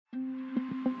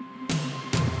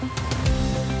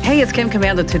Hey, it's Kim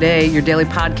Commando Today, your daily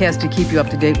podcast to keep you up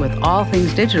to date with all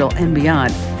things digital and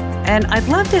beyond. And I'd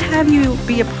love to have you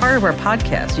be a part of our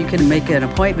podcast. You can make an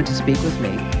appointment to speak with me.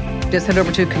 Just head over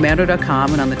to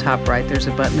commando.com, and on the top right, there's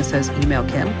a button that says Email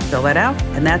Kim. Fill that out,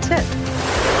 and that's it.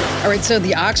 All right, so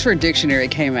the Oxford Dictionary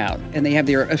came out, and they have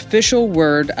their official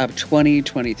word of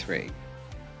 2023.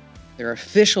 Their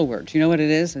official word. Do you know what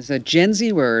it is? It's a Gen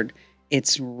Z word.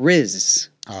 It's rizz.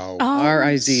 Oh.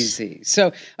 R-I-Z-Z.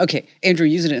 So, okay, Andrew,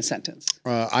 use it in a sentence.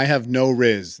 I have no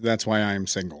rizz. That's why I'm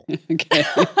single. Okay.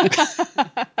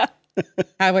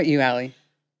 How about you, Allie?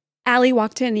 Allie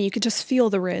walked in and you could just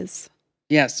feel the rizz.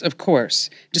 Yes, of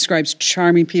course. Describes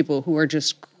charming people who are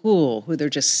just cool, who they're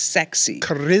just sexy.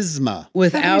 Charisma.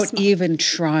 Without even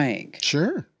trying.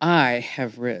 Sure. I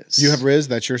have rizz. You have rizz?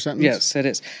 That's your sentence? Yes, it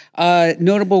is.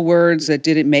 Notable words that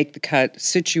didn't make the cut.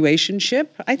 Situationship.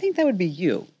 I think that would be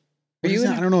you. What is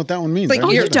that? I don't know what that one means.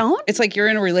 Like you don't? It's like you're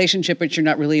in a relationship, but you're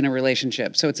not really in a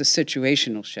relationship. So it's a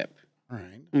situational ship. All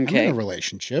right. Okay. I'm in a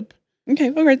relationship.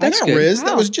 Okay, all right, that's I got good. rizz.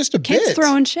 That was just a Kids bit.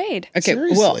 throwing shade. Okay,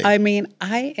 Seriously. well, I mean,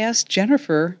 I asked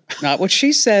Jennifer, not what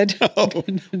she said. Oh, well,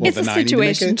 It's a then I need to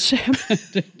make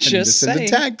situationship. Just send saying.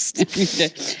 a text.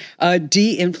 Okay.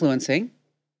 De-influencing.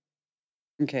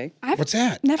 Okay. I've What's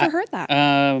that? never heard that.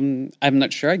 I'm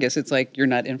not sure. I guess it's like you're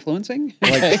not influencing.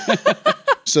 Like,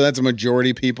 so that's a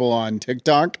majority people on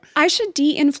TikTok? I should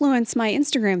de-influence my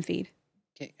Instagram feed.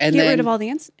 Okay. And Get then, rid of all the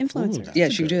influencers. Ooh,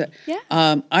 yes, you can do that.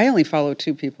 Yeah. I only follow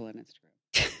 2 people on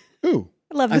Instagram. Ooh.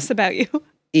 I love this about you.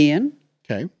 Ian,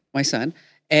 Okay. my son,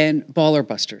 and Baller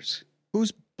Busters.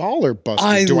 Who's Baller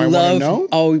Buster? Do I want to know?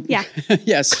 Oh, Yeah.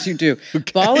 Yes, you do.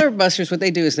 Baller Busters, what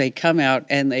they do is they come out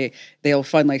and they'll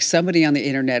find like somebody on the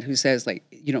internet who says like,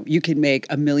 you know, you can make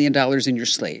 $1 million in your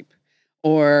sleep.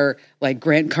 Or like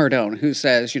Grant Cardone, who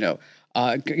says, you know,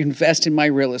 invest in my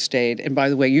real estate. And by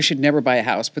the way, you should never buy a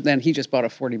house. But then he just bought a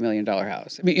 $40 million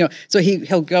house. I mean, you know, so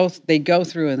they go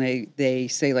through and they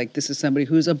say like, this is somebody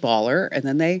who's a baller, and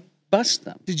then they bust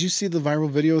them. Did you see the viral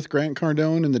video with Grant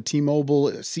Cardone and the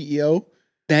T-Mobile CEO?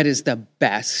 That is the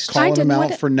best. Calling him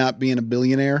didn't out for not being a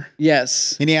billionaire.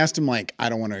 Yes. And he asked him, like, I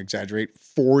don't want to exaggerate,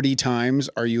 40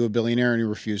 times, are you a billionaire? And he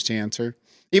refused to answer.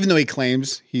 Even though he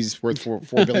claims he's worth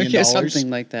 $4 billion. Yeah, something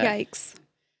like that. Yikes.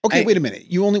 Okay, wait a minute.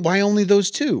 Why only those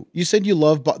 2? You said you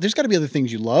love, there's got to be other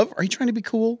things you love. Are you trying to be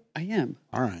cool? I am.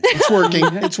 All right. It's working.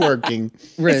 It's working.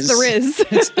 Rizz. It's the rizz.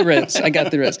 It's the rizz. I got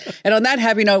the rizz. And on that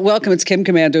happy note, welcome. It's Kim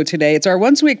Commando Today. It's our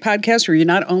once-a-week podcast where you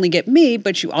not only get me,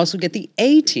 but you also get the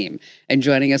A-team. And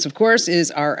joining us, of course, is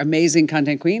our amazing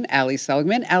content queen, Allie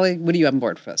Seligman. Allie, what do you have on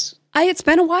board for us? It's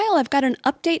been a while. I've got an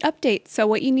update. So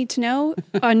what you need to know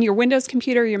on your Windows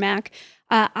computer, your Mac,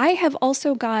 I have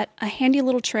also got a handy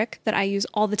little trick that I use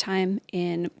all the time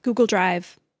in Google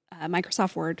Drive,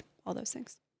 Microsoft Word, all those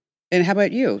things. And how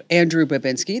about you, Andrew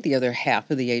Babinski, the other half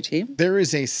of the A-team? There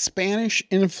is a Spanish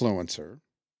influencer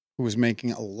who is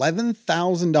making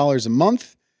 $11,000 a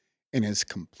month and is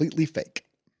completely fake.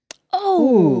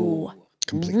 Oh.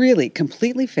 Really?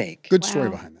 Completely fake? Good story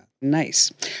Wow. behind that.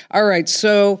 Nice. All right.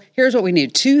 So here's what we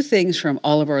need. 2 things from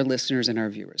all of our listeners and our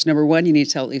viewers. Number 1, you need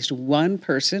to tell at least one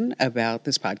person about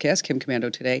this podcast, Kim Commando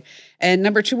Today. And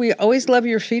number 2, we always love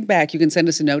your feedback. You can send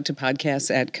us a note to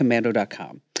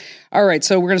podcasts@commando.com. All right.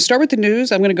 So we're going to start with the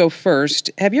news. I'm going to go first.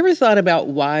 Have you ever thought about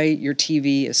why your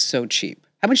TV is so cheap?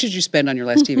 How much did you spend on your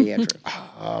last TV, Andrew?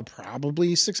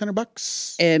 Probably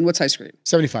 $600. And what size screen?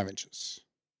 75 inches.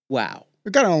 Wow. We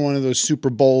got it on one of those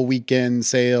Super Bowl weekend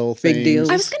sale Big things. deals.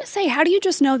 I was going to say, how do you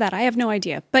just know that? I have no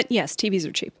idea. But yes, TVs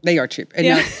are cheap. They are cheap. And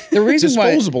Yeah. now, the reason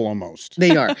why Disposable almost.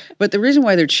 they are, but the reason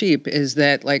why they're cheap is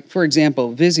that, like, for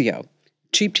example, Vizio,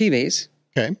 cheap TVs,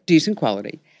 Okay. decent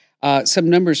quality. Some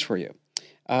numbers for you.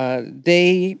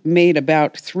 They made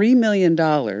about $3 million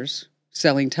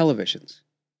selling televisions.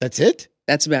 That's it?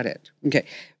 That's about it. Okay.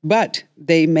 But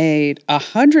they made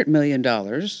 $100 million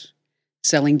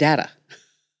selling data.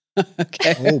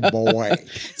 Okay. Oh, boy.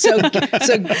 So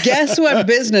guess what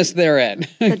business they're in?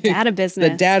 The data business.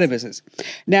 The data business.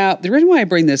 Now, the reason why I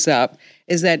bring this up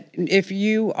is that if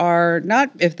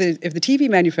the TV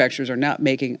manufacturers are not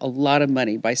making a lot of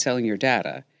money by selling your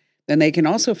data, then they can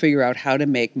also figure out how to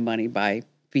make money by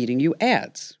feeding you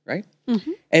ads, right?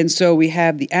 Mm-hmm. And so we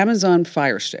have the Amazon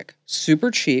Fire Stick, super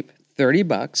cheap,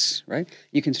 $30, right?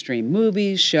 You can stream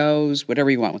movies, shows, whatever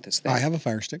you want with this thing. I have a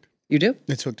Fire Stick. You do?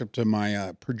 It's hooked up to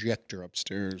my projector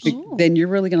upstairs. Ooh. Then you're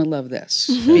really going to love this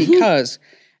because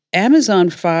Amazon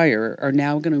Fire are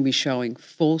now going to be showing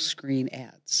full screen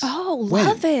ads. Oh, When?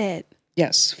 love it.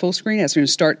 Yes, full screen ads. They're going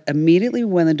to start immediately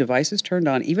when the device is turned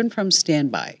on, even from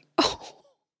standby. Oh,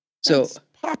 So,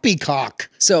 Poppycock.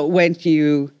 so when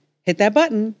you hit that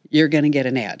button, you're going to get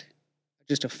an ad.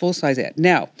 just a full-size ad.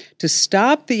 Now, to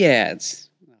stop the ads,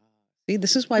 see,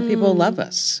 this is why people love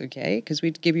us, okay? Because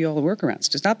we give you all the workarounds.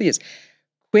 To stop the ads,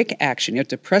 quick action. You have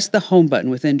to press the home button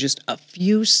within just a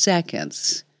few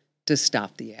seconds to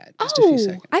stop the ad. Just a few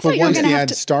seconds. I thought But you were once going to the have ad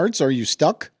to. starts, are you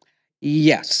stuck?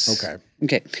 Yes.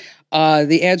 Okay.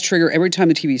 The ads trigger every time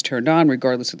the TV is turned on,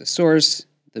 regardless of the source,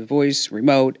 the voice,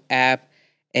 remote, app.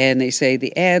 And they say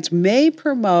the ads may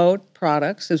promote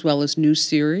products as well as new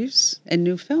series and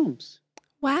new films.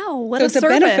 Wow, what So a it's a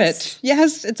service. benefit.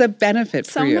 Yes, it's a benefit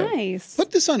So for you. nice.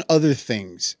 Put this on other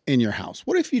things in your house.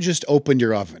 What if you just opened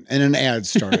your oven and an ad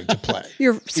started to play?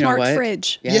 Your smart what?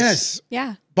 fridge. Yes.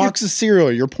 Yeah. Box of cereal.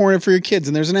 You're pouring it for your kids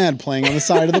and there's an ad playing on the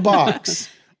side of the box.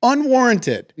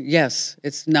 Unwarranted. Yes,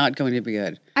 it's not going to be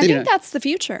good. I think that's the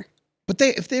future. But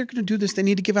if they're going to do this, they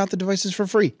need to give out the devices for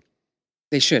free.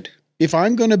 They should. If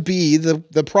I'm going to be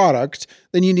the product,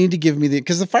 then you need to give me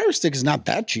because the Fire Stick is not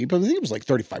that cheap. I think it was like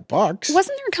 $35.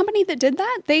 Wasn't there a company that did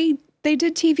that? They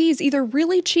did TVs either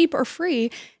really cheap or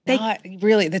free. Not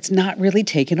really. That's not really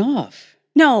taken off.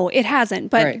 No, it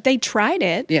hasn't, but Right. they tried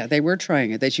it. Yeah, they were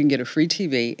trying it, that you can get a free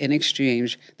TV in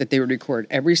exchange that they would record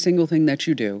every single thing that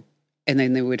you do, and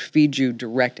then they would feed you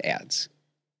direct ads.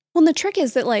 Well, and the trick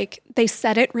is that they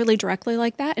said it really directly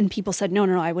like that, and people said, no,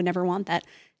 I would never want that.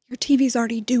 Your TV's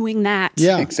already doing that.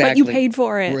 Yeah. Exactly. But you paid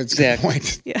for it. It's a good Exactly.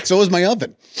 point. Yeah. So is my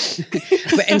oven.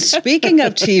 And speaking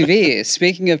of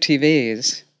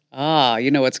TVs,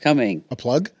 you know what's coming. A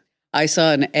plug? I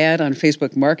saw an ad on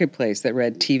Facebook Marketplace that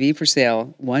read TV for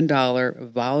sale,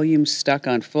 $1, volume stuck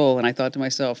on full. And I thought to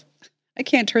myself, I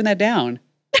can't turn that down.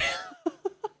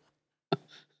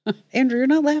 Andrew, you're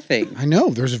not laughing. I know.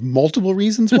 There's multiple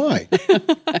reasons why.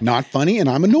 Not funny, and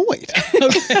I'm annoyed.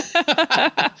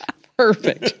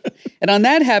 Perfect. And on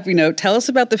that happy note, tell us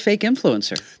about the fake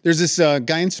influencer. There's this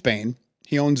guy in Spain.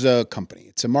 He owns a company.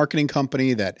 It's a marketing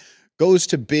company that goes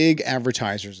to big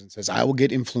advertisers and says, I will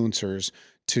get influencers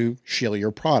to shill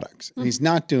your products. And he's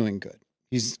not doing good.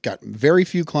 He's got very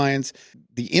few clients.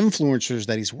 The influencers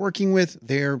that he's working with,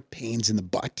 they're pains in the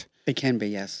butt. They can be,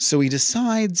 yes. So he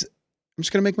decides, I'm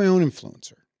just going to make my own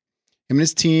influencer. Him and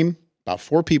his team, about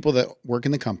 4 people that work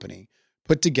in the company,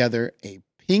 put together a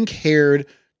pink-haired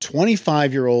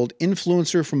 25-year-old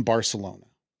influencer from Barcelona.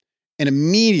 And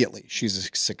immediately she's a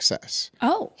success.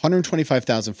 Oh.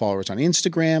 125,000 followers on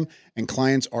Instagram, and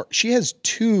she has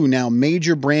 2 now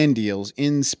major brand deals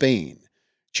in Spain.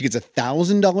 She gets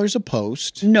 $1,000 a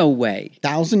post. No way.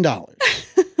 $1,000.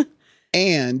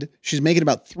 And she's making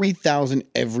about $3,000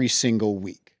 every single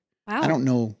week. Wow. I don't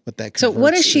know what that So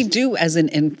what does she converts do as an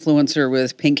influencer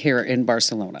with pink hair in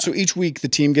Barcelona? So each week the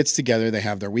team gets together. They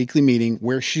have their weekly meeting,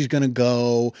 where she's going to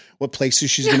go, what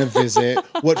places she's going to visit,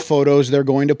 what photos they're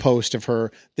going to post of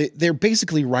her. They're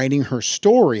basically writing her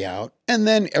story out. And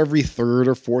then every 3rd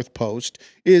or 4th post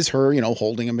is her,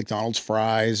 holding a McDonald's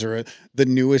fries or the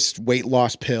newest weight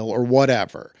loss pill or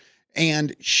whatever.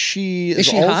 And is she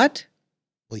hot?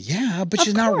 Well, yeah, but Of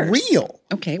she's not course. real.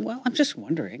 Okay, well, I'm just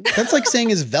wondering. That's like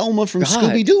saying, is Velma from God.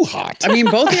 Scooby-Doo hot? I mean,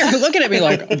 both of you are looking at me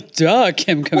like, duh,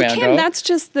 Kim Commando. Well, Kim, that's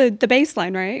just the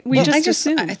baseline, right? We just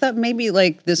assume. I thought maybe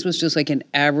this was just like an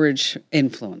average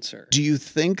influencer. Do you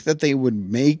think that they would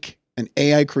make an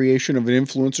AI creation of an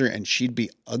influencer and she'd be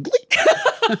ugly?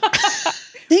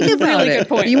 Think about Really it. good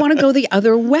point. You want to go the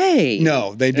other way.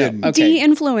 No, they didn't. Okay.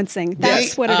 De-influencing.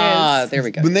 That's what it is. There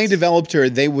we go. When they developed her,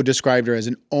 they would describe her as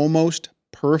an almost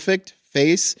perfect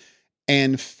face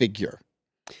and figure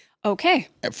Okay.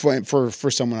 for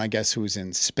someone, I guess, who's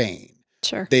in Spain.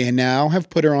 Sure. They now have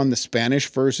put her on the Spanish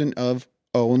version of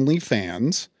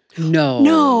OnlyFans.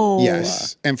 No.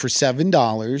 Yes. And for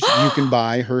 $7, you can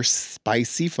buy her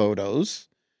spicy photos,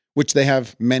 which they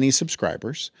have many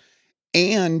subscribers.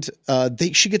 And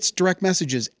she gets direct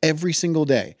messages every single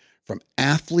day from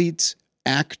athletes,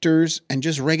 actors, and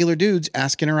just regular dudes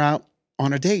asking her out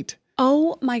on a date.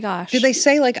 Oh my gosh. Do they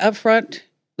say up front,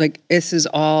 this is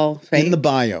all fake? In the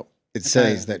bio, it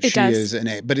says that It she does. is an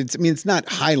A, but it's not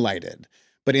highlighted.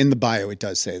 But in the bio, it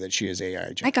does say that she is AI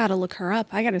generated. I got to look her up.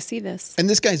 I got to see this. And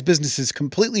this guy's business is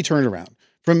completely turned around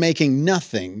from making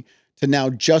nothing to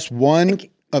now just one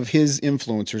of his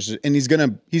influencers, and he's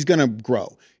gonna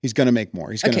grow. He's gonna make more.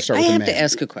 He's gonna start I with a have man. to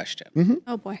ask a question.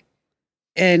 Oh boy.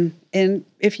 And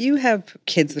if you have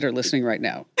kids that are listening right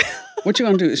now, what you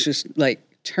want to do is just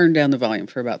turn down the volume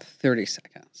for about 30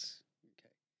 seconds.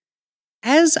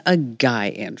 As a guy,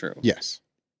 Andrew, Yes.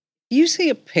 you see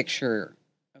a picture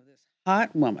of this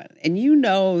hot woman and you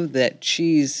know that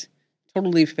she's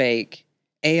totally fake,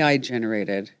 AI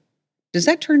generated. Does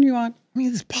that turn you on? I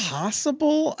mean, it's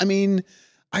possible. I mean,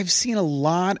 I've seen a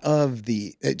lot of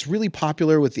it's really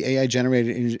popular with the AI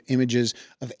generated images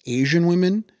of Asian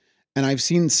women. And I've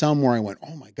seen some where I went,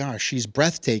 oh my gosh, she's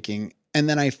breathtaking. And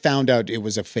then I found out it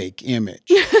was a fake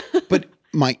image. But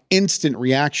my instant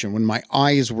reaction when my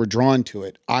eyes were drawn to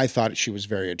it, I thought she was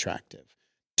very attractive.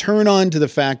 Turn on to the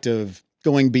fact of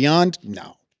going beyond?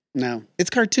 No. It's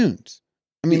cartoons.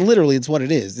 I mean, literally, it's what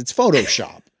it is. It's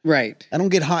Photoshop. Right. I don't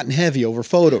get hot and heavy over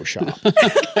Photoshop.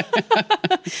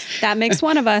 That makes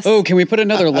one of us. Oh, can we put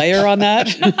another layer on that?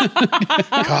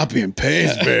 Copy and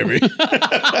paste, baby.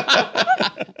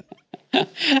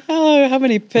 Oh, how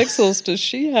many pixels does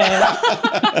she have?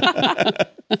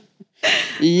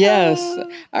 Yes.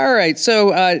 All right.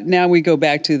 So now we go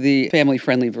back to the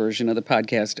family-friendly version of the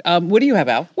podcast. What do you have,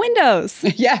 Al? Windows.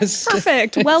 Yes.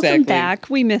 Perfect. Welcome back.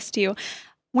 We missed you.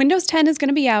 Windows 10 is going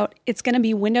to be out. It's going to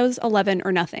be Windows 11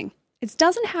 or nothing. It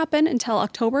doesn't happen until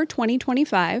October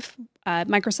 2025.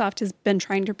 Microsoft has been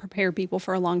trying to prepare people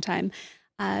for a long time.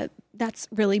 That's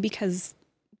really because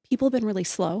people have been really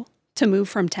slow to move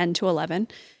from 10 to 11.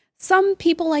 Some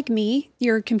people like me,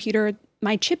 your computer,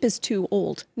 my chip is too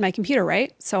old, my computer,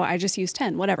 right? So I just use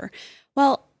 10, whatever.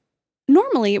 Well,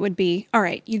 normally it would be, all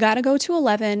right, you got to go to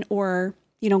 11 or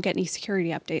you don't get any security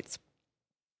updates.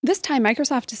 This time,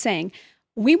 Microsoft is saying,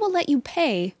 we will let you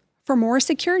pay for more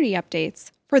security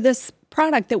updates for this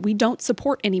product that we don't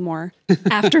support anymore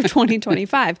after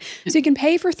 2025. So you can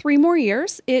pay for 3 more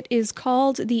years. It is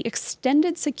called the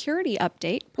Extended Security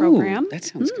Update Program. Ooh, that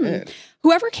sounds good.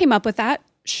 Whoever came up with that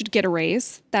should get a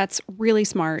raise. That's really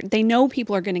smart. They know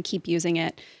people are going to keep using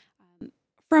it.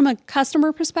 From a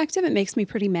customer perspective, it makes me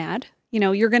pretty mad. You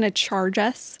know, you're going to charge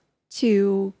us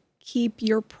to keep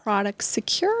your product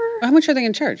secure. How much are they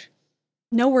going to charge?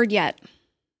 No word yet.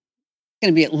 It's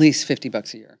going to be at least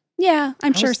 $50 a year. Yeah,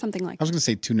 I'm sure something like I was going to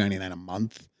say $2.99 a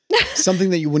month.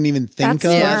 Something that you wouldn't even think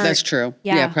of. Yeah, that's true.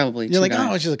 Yeah. Yeah, probably. You're like,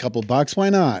 oh, it's just a couple bucks.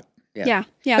 Why not? Yeah,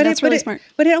 that's really smart.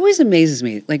 But it always amazes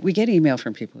me. Like, we get email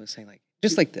from people who say, like,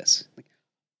 just like this. Like,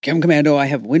 Kim Commando, I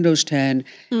have Windows 10,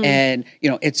 and, you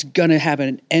know, it's going to have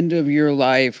an end of your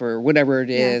life or whatever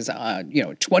it is,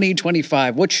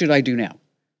 2025. What should I do now?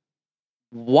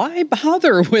 Why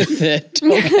bother with it?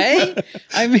 Okay.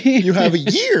 I mean, you have a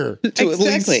year to at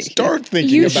least start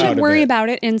thinking you about it. You should worry about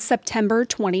it in September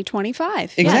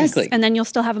 2025. Exactly. Yes. And then you'll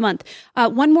still have a month.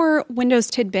 One more Windows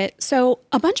tidbit. So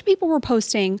a bunch of people were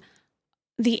posting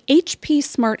the HP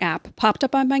Smart app popped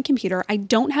up on my computer. I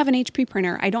don't have an HP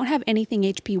printer. I don't have anything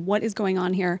HP. What is going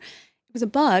on here? It was a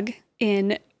bug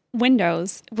in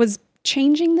Windows. It was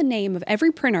changing the name of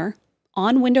every printer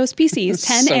on Windows PCs,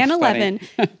 10 so and 11,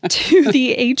 to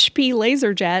the HP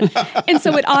LaserJet. And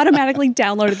so it automatically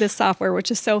downloaded this software,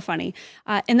 which is so funny.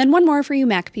 And then one more for you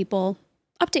Mac people.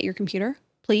 Update your computer,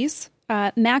 please.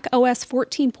 Mac OS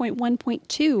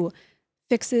 14.1.2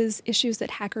 fixes issues that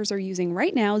hackers are using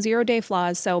right now, 0-day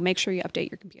flaws, so make sure you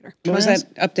update your computer. What was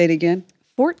that update again?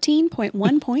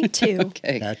 14.1.2.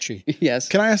 Okay. Catchy. Yes.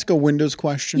 Can I ask a Windows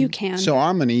question? You can. So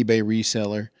I'm an eBay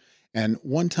reseller. And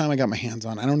one time I got my hands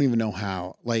on, I don't even know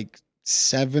how, like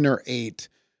 7 or 8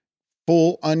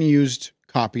 full unused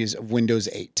copies of Windows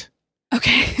 8.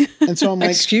 Okay. And so I'm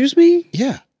like, excuse me?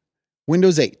 Yeah.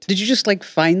 Windows 8. Did you just like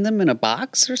find them in a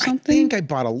box or something? I think I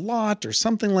bought a lot or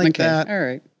something like that. All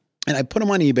right. And I put them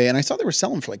on eBay and I saw they were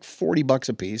selling for like $40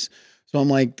 a piece. So I'm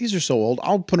like, these are so old.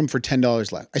 I'll put them for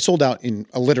 $10 less. I sold out in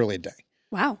literally a day.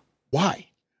 Wow. Why?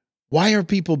 Why are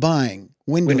people buying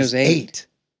Windows 8?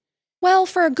 Well,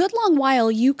 for a good long while,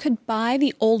 you could buy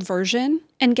the old version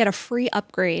and get a free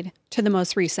upgrade to the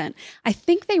most recent. I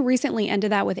think they recently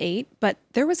ended that with 8, but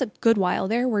there was a good while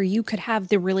there where you could have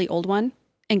the really old one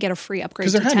and get a free upgrade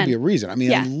to 10. Because there had to be a reason. I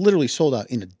mean, I literally sold out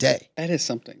in a day. That is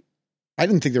something. I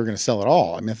didn't think they were going to sell it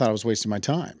all. I mean, I thought I was wasting my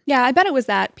time. Yeah, I bet it was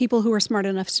that. People who were smart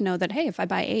enough to know that, hey, if I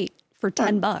buy 8 for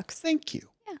 $10. Thank you.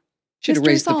 Yeah. Should have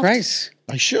raised the price.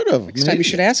 I should have. Next time you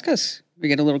should ask us. We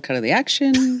get a little cut of the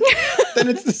action. Then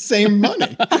it's the same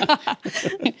money.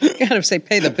 You got to say,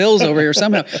 pay the bills over here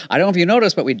somehow. I don't know if you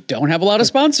noticed, but we don't have a lot of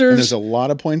sponsors. And there's a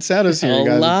lot of poinsettias here, a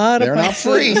guys. Lot They're of not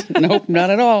free. Nope, not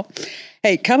at all.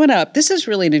 Hey, coming up, this is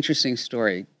really an interesting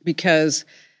story because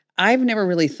I've never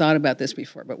really thought about this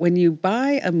before. But when you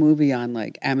buy a movie on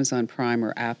like Amazon Prime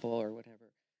or Apple or whatever,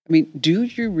 I mean, do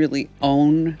you really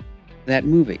own that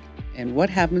movie? And what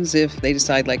happens if they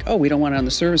decide like, oh, we don't want it on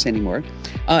the service anymore?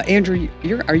 Andrew,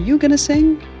 are you going to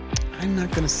sing? I'm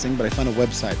not going to sing, but I found a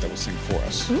website that will sing for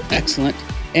us. Ooh. Excellent.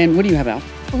 And what do you have, Al?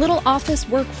 A little office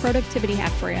work productivity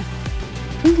hack for you.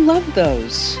 We love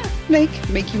those. Yeah.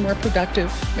 Make you more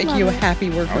productive. Make you a happy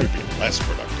worker. I would be less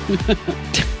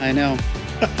productive. I know.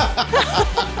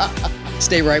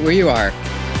 Stay right where you are.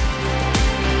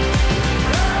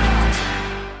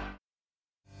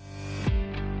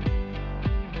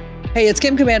 Hey, it's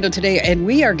Kim Commando today, and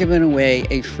we are giving away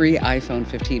a free iPhone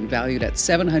 15 valued at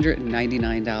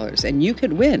 $799, and you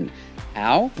could win.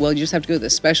 How? Well, you just have to go to the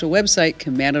special website,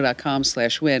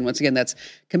 commando.com/win. Once again, that's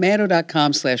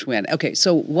commando.com/win. Okay,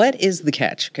 so what is the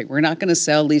catch? Okay, we're not going to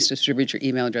sell, lease, distribute your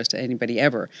email address to anybody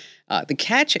ever. The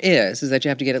catch is that you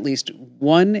have to get at least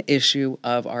one issue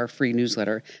of our free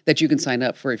newsletter that you can sign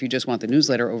up for if you just want the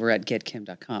newsletter over at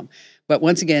getkim.com. But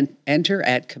once again, enter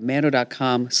at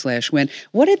commando.com/win.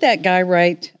 What did that guy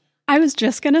write? I was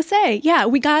just going to say, yeah,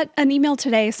 we got an email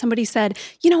today. Somebody said,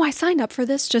 I signed up for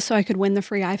this just so I could win the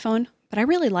free iPhone, but I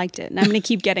really liked it, and I'm going to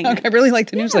keep getting it. I really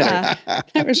like the newsletter.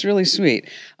 That was really sweet.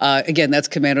 Again, that's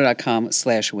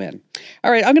commando.com/win.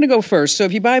 All right, I'm going to go first. So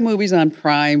if you buy movies on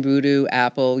Prime, Vudu,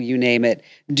 Apple, you name it,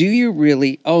 do you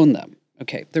really own them?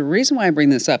 Okay, the reason why I bring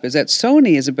this up is that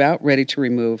Sony is about ready to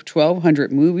remove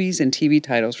 1,200 movies and TV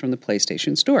titles from the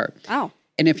PlayStation Store. Wow.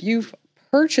 And if you've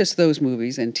purchased those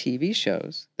movies and TV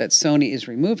shows that Sony is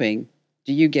removing,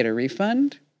 do you get a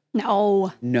refund?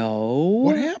 No.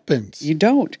 What happens? You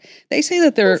don't. They say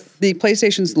that the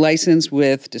PlayStation's license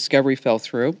with Discovery fell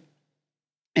through.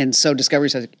 And so Discovery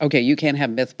says, okay, you can't have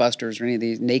Mythbusters or any of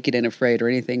these Naked and Afraid or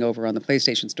anything over on the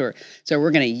PlayStation Store. So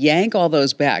we're going to yank all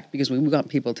those back because we want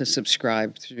people to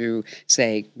subscribe through,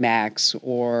 say, Max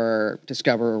or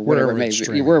Discover or whatever it may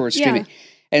be, where we're streaming. Yeah.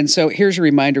 And so here's a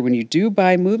reminder, when you do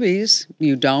buy movies,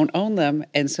 you don't own them.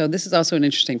 And so this is also an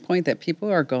interesting point that people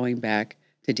are going back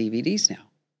to DVDs now.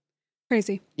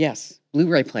 Crazy. Yes.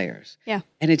 Blu-ray players. Yeah.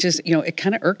 And it just, it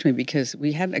kind of irked me because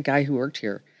we had a guy who worked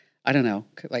here, I don't know,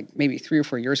 like maybe 3 or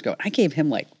 4 years ago. I gave him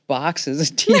like boxes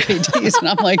of DVDs and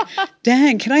I'm like,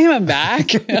 dang, can I have them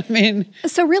back? I mean.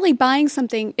 So really buying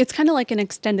something, it's kind of like an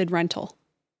extended rental.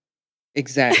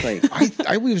 Exactly.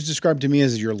 I was described to me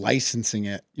as you're licensing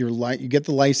it. You get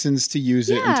the license to use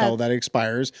it until that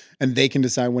expires, and they can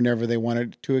decide whenever they want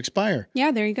it to expire.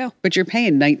 Yeah, there you go. But you're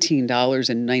paying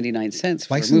 $19.99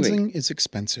 for licensing a movie. Is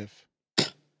expensive.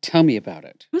 Tell me about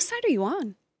it. Whose side are you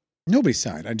on? Nobody's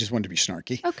side. I just wanted to be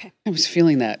snarky. Okay. I was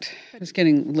feeling that. I was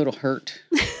getting a little hurt.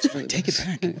 Really Take it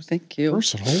back. It Thank you.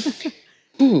 Personal.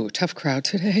 Ooh, tough crowd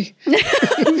today.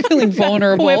 I'm feeling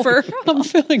vulnerable. I'm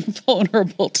feeling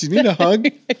vulnerable today. Do you need a hug?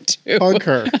 I do. Hug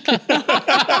her.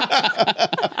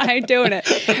 I ain't doing it.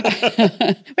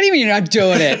 What do you mean you're not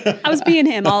doing it? I was being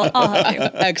him. I'll hug you.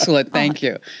 Excellent. Thank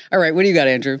you. All right. What do you got,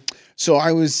 Andrew? So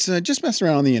I was just messing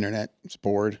around on the internet. I was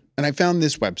bored. And I found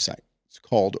this website. It's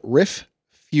called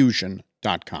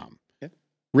rifffusion.com. Okay.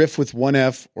 Riff with one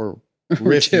F or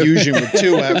Riff Fusion with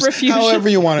 2 Fs, however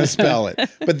you want to spell it.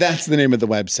 But that's the name of the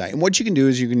website. And what you can do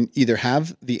is you can either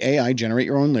have the AI generate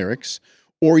your own lyrics,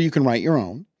 or you can write your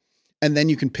own. And then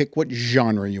you can pick what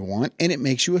genre you want, and it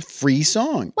makes you a free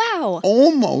song. Wow.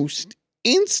 Almost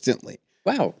instantly.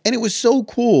 Wow. And it was so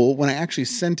cool when I actually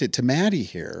sent it to Maddie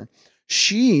here.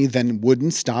 She then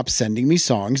wouldn't stop sending me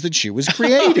songs that she was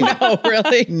creating. Oh, no,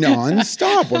 really?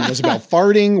 Non-stop. One was about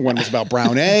farting. One was about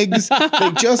brown eggs.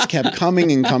 They just kept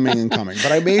coming and coming and coming.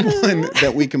 But I made one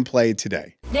that we can play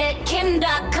today.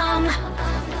 GetKim.com.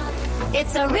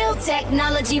 It's a real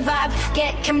technology vibe.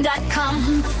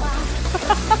 GetKim.com.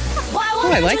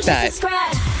 Oh, I like that.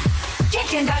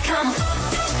 GetKim.com.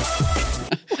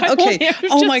 Okay.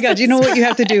 Oh my God. You know what you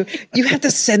have to do? You have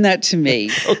to send that to me.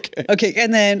 Okay. Okay.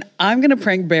 And then I'm going to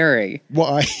prank Barry.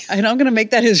 Why? And I'm going to make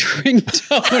that his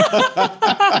ringtone.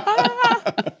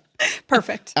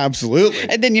 Perfect. Absolutely.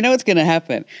 And then you know what's going to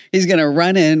happen? He's going to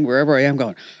run in wherever I am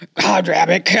going, God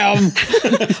damn it, Kim.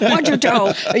 What'd you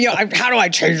do? How do I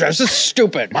change this? This is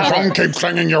stupid. My phone keeps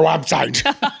singing your website.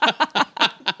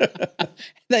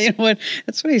 You know what?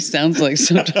 That's what he sounds like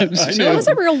sometimes too. That was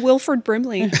a real Wilford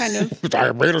Brimley kind of.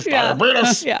 Diabetes. Yeah.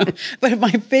 But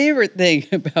my favorite thing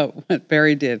about what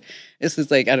Barry did, this is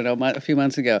like, I don't know, a few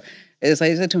months ago, is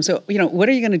I said to him, so, what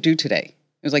are you going to do today?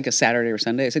 It was like a Saturday or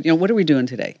Sunday. I said, what are we doing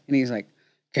today? And he's like,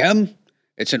 Kim,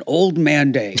 it's an old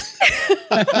man day.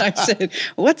 And I said,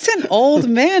 what's an old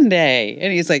man day?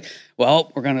 And he's like,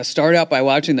 well, we're going to start out by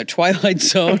watching The Twilight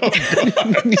Zone.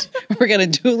 We're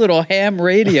going to do a little ham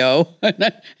radio.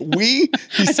 We?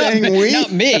 He's saying we?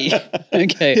 Not me.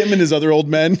 Okay. Him and his other old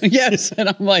men? Yes. And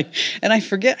I'm like, and I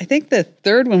forget, I think the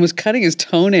third one was cutting his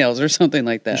toenails or something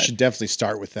like that. You should definitely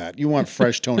start with that. You want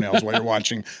fresh toenails while you're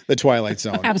watching The Twilight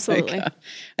Zone. Absolutely. Like,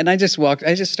 and I just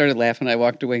started laughing. I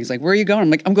walked away. He's like, where are you going? I'm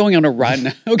like, I'm going on a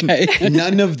run. Okay.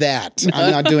 None of that.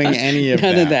 I'm not doing any of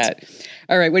that. None of that.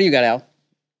 All right. What do you got, Al?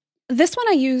 This one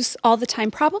I use all the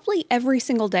time, probably every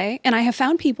single day. And I have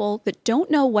found people that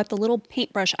don't know what the little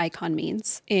paintbrush icon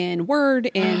means in Word,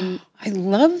 in... I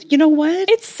love, you know what?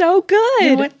 It's so good. You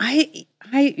know what? I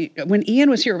When Ian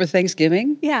was here over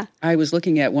Thanksgiving, Yeah. I was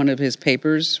looking at one of his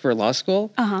papers for law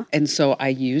school, and so I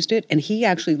used it, and he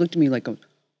actually looked at me like,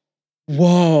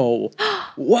 whoa,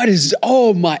 what is,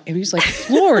 oh my, and he's like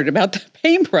floored about the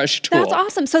paintbrush tool. That's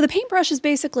awesome. So the paintbrush is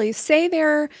basically,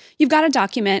 you've got a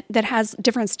document that has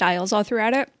different styles all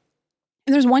throughout it.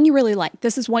 And there's one you really like.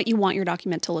 This is what you want your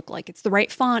document to look like. It's the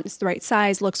right font, it's the right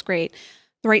size, looks great,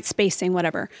 the right spacing,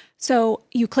 whatever. So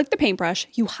you click the paintbrush,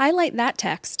 you highlight that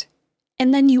text,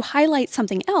 and then you highlight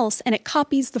something else and it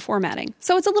copies the formatting.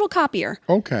 So it's a little copier.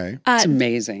 Okay. It's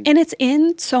amazing. And it's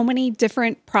in so many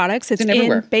different products. It's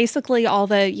everywhere. in basically all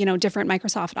the, different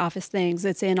Microsoft Office things.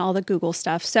 It's in all the Google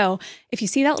stuff. So if you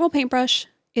see that little paintbrush,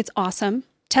 it's awesome.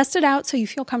 Test it out so you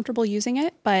feel comfortable using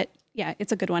it. But yeah,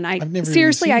 it's a good one. I've never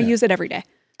seriously, even I seen that. use it every day.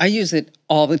 I use it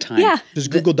all the time. Yeah. Does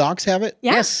Google Docs have it?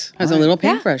 Yeah. Yes, has a little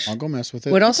paintbrush. I'll go mess with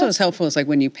it. What also is helpful is like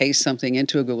when you paste something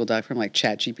into a Google Doc from like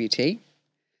ChatGPT,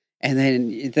 and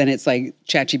then it's like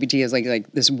ChatGPT is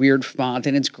like this weird font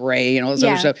and it's gray and all this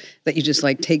other stuff that you just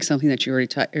like take something that you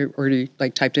already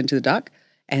like typed into the doc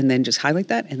and then just highlight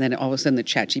that, and then all of a sudden the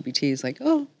ChatGPT is like,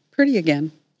 oh, pretty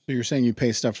again. So you're saying you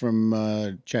paste stuff from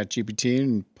ChatGPT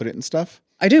and put it in stuff?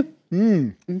 I do.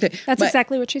 That's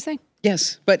exactly what she's saying.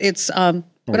 Yes, but it's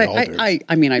but I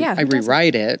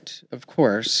rewrite it, of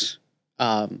course.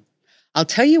 I'll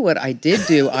tell you what I did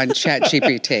do on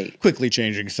ChatGPT. Quickly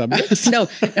changing subjects. No,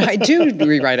 I do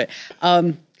rewrite it.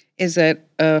 Is that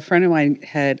a friend of mine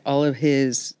had all of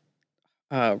his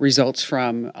results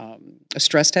from a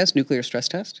stress test, nuclear stress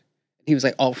test. He was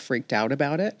like all freaked out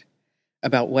about it,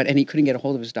 and he couldn't get a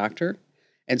hold of his doctor.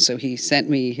 And so he sent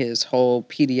me his whole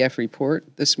PDF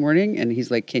report this morning, and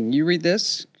he's like, "Can you read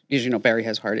this?" Because Barry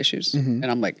has heart issues, and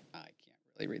I'm like, I can't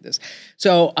really read this.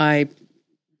 So I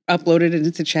uploaded it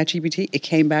into ChatGPT. It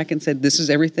came back and said, "This is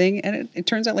everything," and it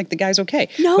turns out like the guy's okay.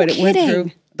 But it went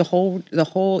through the whole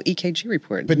EKG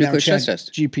report. But now stress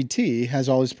test. ChatGPT has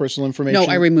all his personal information. No,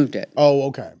 I removed it. Oh,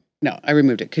 okay. No, I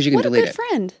removed it because you can What a delete good it.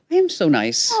 friend. I am so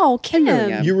nice. Oh, Kim. I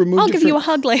really am. You removed I'll it give from- you a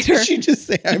hug later. Did she just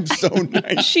say I'm so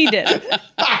nice? She did.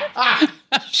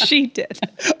 She did.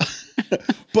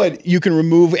 But you can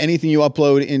remove anything you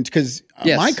upload in, because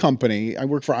Yes. my company, I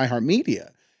work for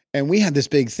iHeartMedia, and we had this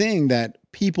big thing that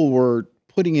people were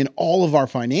putting in all of our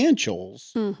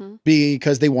financials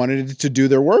because they wanted it to do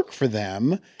their work for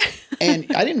them. And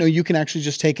I didn't know you can actually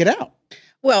just take it out.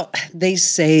 Well, they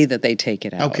say that they take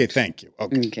it out. Okay, thank you.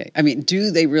 Okay. I mean,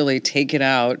 do they really take it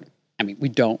out? I mean, we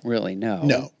don't really know.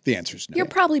 No, the answer is no. You're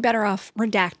probably better off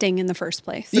redacting in the first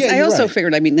place. But Yeah, I you're also right.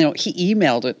 figured, he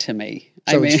emailed it to me.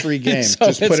 So it's free game. so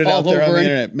Just put it's it out all there on over the and-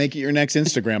 internet. Make it your next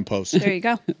Instagram post. There you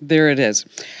go. There it is.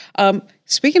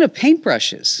 Speaking of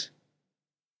paintbrushes,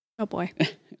 Oh, boy.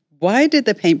 why did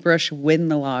the paintbrush win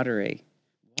the lottery?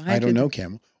 I don't know,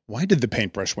 Kim. Why did the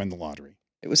paintbrush win the lottery?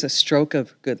 It was a stroke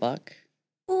of good luck.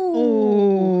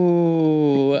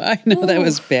 Ooh. Oh, I know that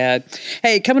was bad.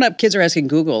 Hey, coming up, kids are asking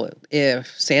Google if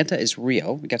Santa is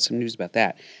real. We got some news about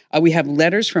that. We have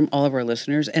letters from all of our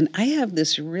listeners, and I have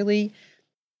this really,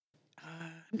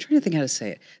 I'm trying to think how to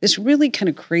say it, this really kind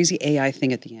of crazy AI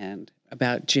thing at the end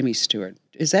about Jimmy Stewart.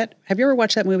 Have you ever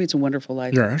watched that movie, It's a Wonderful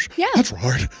Life? Yes. Yeah. That's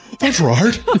right. That's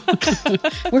right.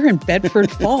 We're in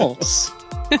Bedford Falls.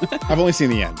 I've only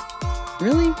seen the end.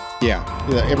 Really? Yeah.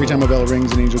 Every time a bell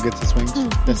rings, an angel gets its wings.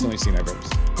 That's the only scene I've ever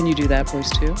seen. Can you do that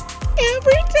voice too?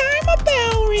 Every time a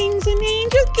bell rings, an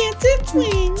angel gets its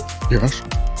wings. Yes.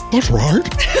 That's right.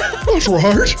 That's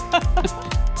right.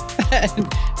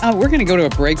 We're going to go to a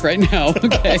break right now.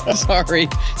 Okay, sorry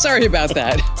about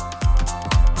that.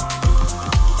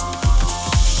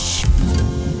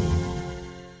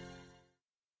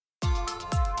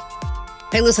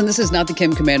 Hey, listen, this is not the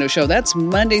Kim Commando Show. That's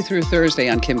Monday through Thursday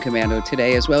on Kim Commando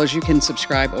Today, as well as you can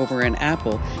subscribe over in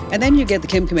Apple. And then you get the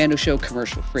Kim Commando Show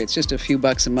commercial free. It's just a few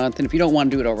bucks a month. And if you don't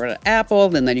want to do it over at Apple,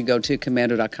 then you go to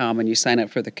commando.com and you sign up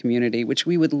for the community, which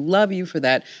we would love you for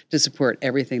that to support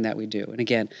everything that we do. And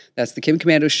again, that's the Kim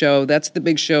Commando Show. That's the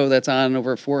big show that's on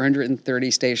over 430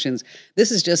 stations.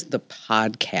 This is just the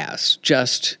podcast,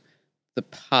 the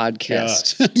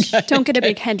podcast. Don't get a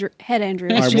big head, Andrew.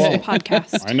 It's I just won't. the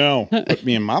podcast. I know. Put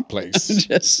me in my place.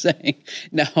 Just saying.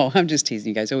 No, I'm just teasing.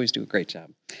 You guys always do a great job.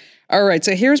 All right.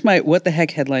 So here's my what the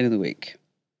heck headline of the week.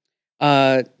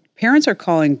 Parents are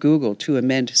calling Google to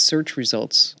amend search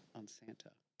results on Santa.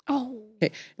 Oh.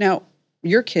 Okay. Now,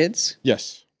 your kids,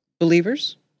 Yes.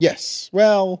 believers? Yes.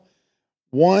 Well,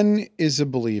 one is a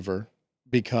believer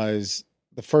because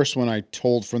the first one I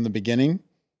told from the beginning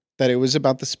that it was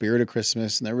about the spirit of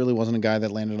Christmas and there really wasn't a guy that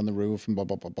landed on the roof and blah,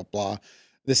 blah, blah, blah, blah.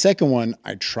 The second one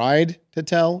I tried to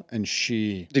tell and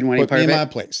she Didn't want any put part me of in it? my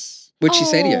place. What'd she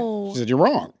say to you? She said, "You're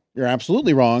wrong." You're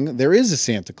absolutely wrong. There is a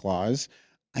Santa Claus.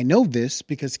 I know this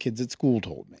because kids at school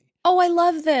told me. Oh, I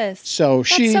love this. So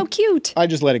That's so cute. I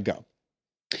just let it go.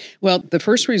 Well, the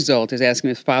first result is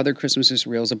asking if Father Christmas is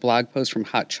real is a blog post from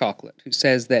Hot Chocolate, who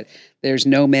says that there's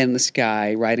no man in the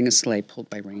sky riding a sleigh pulled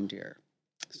by reindeer.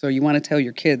 So you want to tell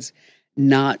your kids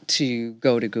not to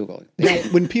go to Google. Now,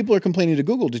 when people are complaining to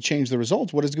Google to change the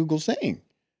results, what is Google saying?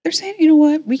 They're saying, you know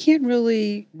what, we can't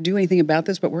really do anything about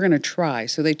this, but we're going to try.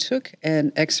 So they took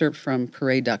an excerpt from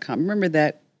parade.com. Remember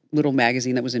that little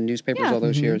magazine that was in newspapers all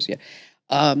those years? Yeah.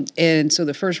 And so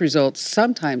the first result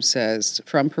sometimes says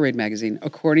from Parade magazine,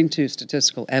 according to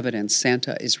statistical evidence,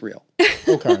 Santa is real.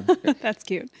 Okay. That's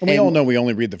cute. And we all know we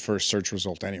only read the first search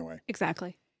result anyway.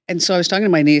 Exactly. And so I was talking to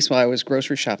my niece while I was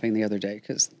grocery shopping the other day,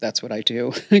 because that's what I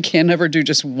do. I can't never do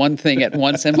just one thing at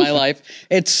once in my life.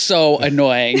 It's so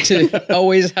annoying to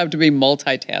always have to be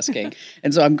multitasking.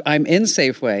 And so I'm in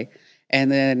Safeway, and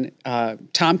then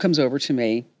Tom comes over to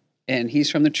me, and he's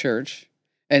from the church.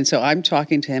 And so I'm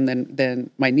talking to him, then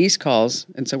my niece calls,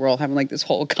 and so we're all having like this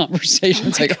whole conversation.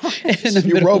 It's like in the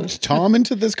You middle. roped Tom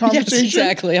into this conversation? Yes,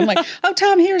 exactly. I'm like, oh,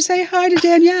 Tom, here, say hi to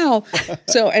Danielle.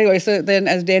 So anyway, so then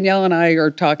as Danielle and I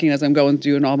are talking, as I'm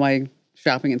doing all my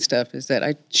shopping and stuff, is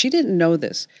that she didn't know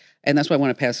this, and that's why I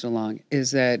want to pass it along,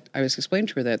 is that I was explaining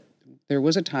to her that there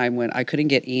was a time when I couldn't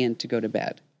get Ian to go to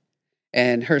bed,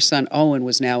 and her son Owen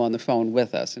was now on the phone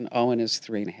with us, and Owen is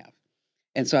 3.5.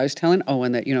 And so I was telling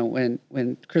Owen that,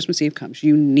 when Christmas Eve comes,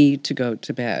 you need to go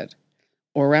to bed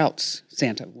or else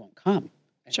Santa won't come.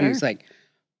 And Sure. he's like,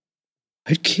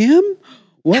 but Kim,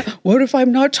 what if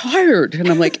I'm not tired? And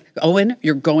I'm like, Owen,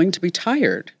 you're going to be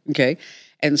tired. Okay.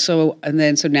 And so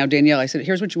now Danielle, I said,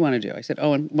 here's what you want to do. I said,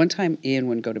 Owen, one time Ian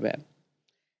wouldn't go to bed.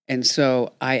 And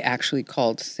so I actually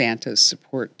called Santa's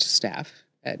support staff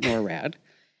at NORAD.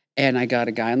 And I got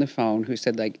a guy on the phone who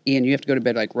said, like, Ian, you have to go to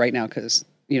bed like right now because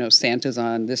Santa's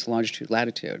on this longitude,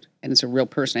 latitude, and it's a real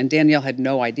person. And Danielle had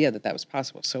no idea that was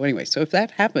possible. So anyway, so if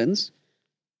that happens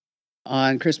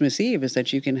on Christmas Eve, is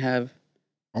that you can have.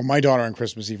 Oh, my daughter on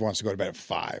Christmas Eve wants to go to bed at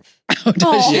 5. Oh,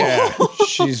 does she? Yeah,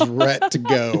 she's ready to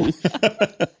go.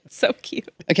 So cute.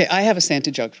 Okay, I have a Santa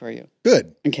joke for you.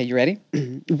 Good. Okay, you ready?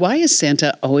 Why is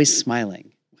Santa always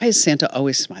smiling? Why is Santa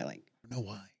always smiling? I don't know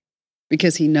why.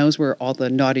 Because he knows where all the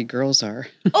naughty girls are.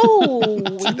 Oh,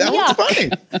 That one's funny.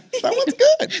 That one's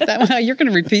good. That one, you're going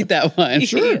to repeat that one.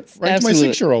 Sure. Yes. Right Absolutely. to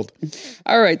my 6-year-old.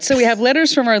 All right. So we have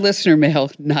letters from our listener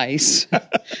mail. Nice.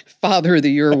 Father of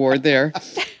the Year award there.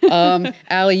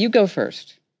 Allie, you go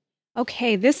first.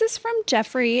 Okay, this is from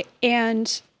Jeffrey,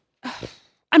 and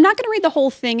I'm not going to read the whole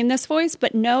thing in this voice,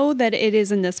 but know that it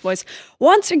is in this voice.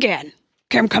 Once again,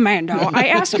 Kim Commando, I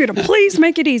ask you to please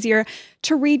make it easier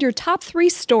to read your top 3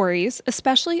 stories,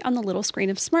 especially on the little screen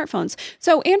of smartphones.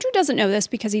 So Andrew doesn't know this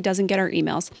because he doesn't get our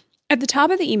emails. At the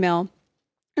top of the email,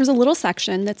 there's a little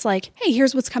section that's like, hey,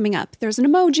 here's what's coming up. There's an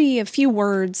emoji, a few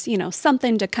words,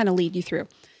 something to kind of lead you through.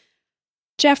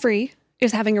 Jeffrey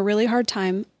is having a really hard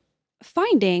time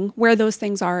finding where those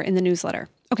things are in the newsletter.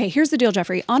 Okay, here's the deal,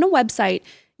 Jeffrey. On a website,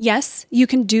 yes, you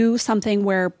can do something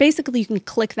where basically you can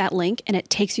click that link and it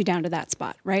takes you down to that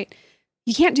spot, right?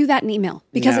 You can't do that in email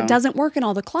because No. it doesn't work in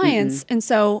all the clients. And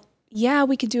so, yeah,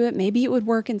 we could do it. Maybe it would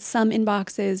work in some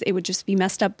inboxes. It would just be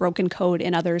messed up, broken code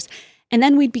in others. And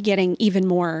then we'd be getting even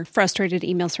more frustrated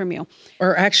emails from you.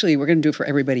 Or actually, we're going to do it for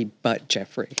everybody but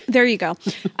Jeffrey. There you go.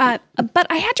 But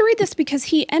I had to read this because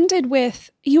he ended with,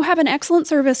 you have an excellent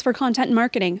service for content and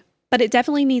marketing, but it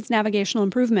definitely needs navigational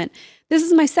improvement. This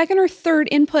is my 2nd or 3rd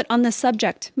input on this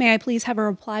subject. May I please have a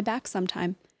reply back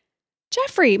sometime?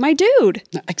 Jeffrey, my dude.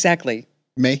 Exactly.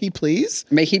 May he please?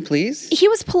 May he please? He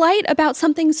was polite about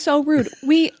something so rude.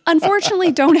 We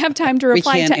unfortunately don't have time to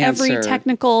reply can't to every answer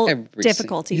technical every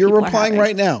difficulty. You're people are replying having.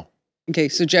 right now. Okay,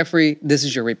 so Jeffrey, this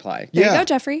is your reply. There Yeah. you go,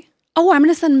 Jeffrey. Oh, I'm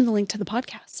going to send him the link to the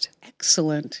podcast.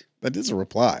 Excellent. That is a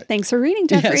reply. Thanks for reading,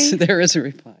 Jeffrey. Yes, there is a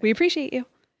reply. We appreciate you.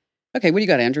 Okay, what do you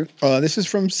got, Andrew? This is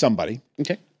from somebody.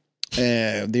 Okay,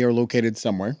 They are located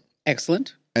somewhere.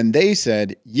 excellent. And they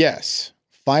said, yes,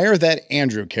 fire that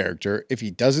Andrew character if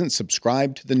he doesn't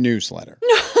subscribe to the newsletter.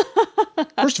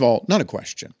 First of all, not a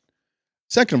question.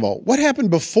 Second of all, what happened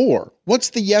before? What's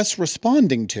the yes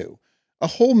responding to? A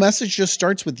whole message just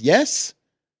starts with yes?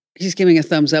 He's giving a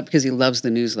thumbs up because he loves the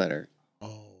newsletter,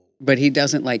 Oh. but he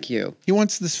doesn't like you. He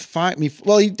wants this me.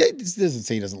 Well, he doesn't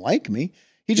say he doesn't like me.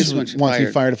 He just wants wants you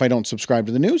me fired if I don't subscribe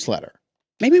to the newsletter.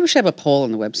 Maybe we should have a poll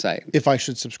on the website. If I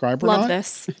should subscribe or Love not.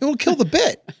 this. It will kill the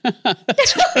bit.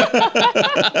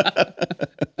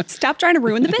 Stop trying to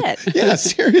ruin the bit. Yeah,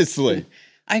 seriously.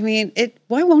 I mean,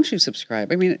 why won't you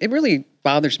subscribe? I mean, it really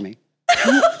bothers me.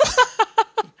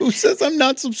 Who says I'm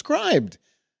not subscribed?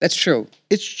 That's true.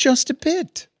 It's just a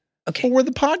bit. Okay. For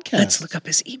the podcast. Let's look up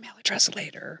his email address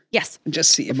later. Yes. And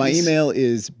just see if My he's- email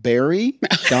is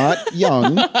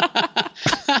barry.young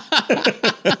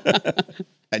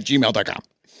at gmail.com.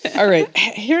 All right.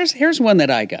 Here's one that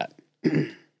I got.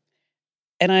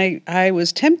 And I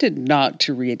was tempted not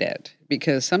to read it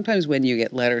because sometimes when you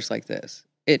get letters like this,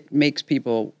 it makes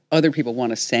other people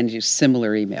want to send you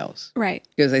similar emails. Right.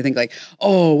 Because they think like,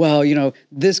 oh, well,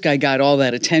 this guy got all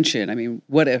that attention. I mean,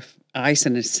 what if I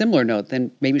send a similar note?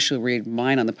 Then maybe she'll read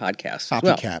mine on the podcast. as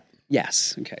well. Copycat.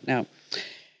 Yes. Okay. Now,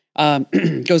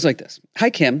 goes like this. Hi,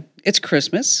 Kim. It's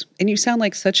Christmas, and you sound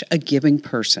like such a giving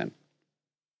person.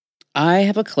 I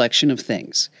have a collection of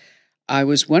things. I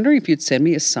was wondering if you'd send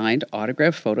me a signed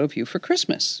autograph photo of you for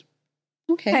Christmas.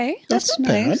 Okay. That's not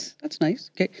bad. nice. That's nice.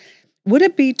 Okay. Would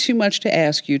it be too much to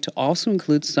ask you to also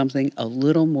include something a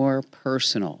little more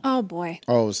personal? Oh, boy.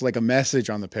 Oh, it's like a message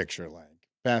on the picture, like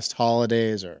best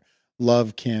holidays or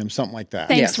love Kim, something like that.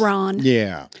 Thanks, Yes. Ron.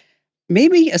 Yeah.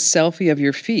 Maybe a selfie of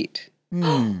your feet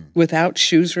without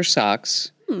shoes or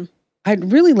socks.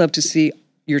 I'd really love to see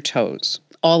your toes.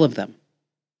 All of them.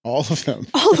 All of them.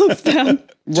 All of them.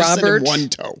 Just send him Robert. one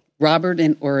toe. Robert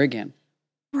in Oregon.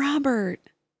 Robert.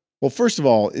 Well, first of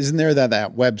all, isn't there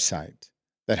that website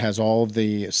that has all of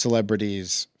the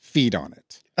celebrities' feet on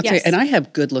it? I'll tell you, Yes. and I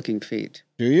have good looking feet.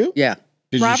 Do you? Yeah.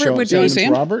 Did Robert you show, would send be- them See to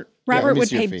 'em? Robert? Yeah, let Robert me would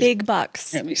see your pay feet. big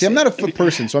bucks. Let me See, I'm see. not a foot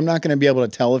person, so I'm not going to be able to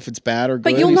tell if it's bad or good.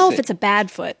 But you'll me know see. if it's a bad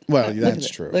foot. Well, Look at that's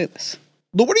that. true. Look at this.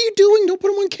 But what are you doing? Don't put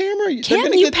them on camera. They're Kim,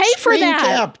 gonna you get pay for screen that.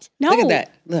 capped. No. Look at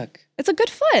that. Look. It's a good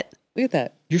foot. Look at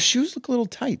that. Your shoes look a little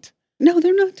tight. No,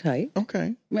 they're not tight.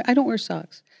 Okay. I don't wear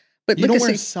socks. But You look don't at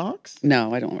wear see- socks?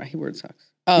 No, I don't wear. He wears socks.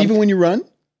 Even when you run?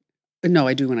 No,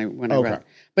 I do when I Okay. run.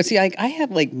 But see, I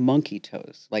have like monkey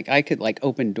toes. Like I could like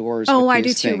open doors. Oh, with I do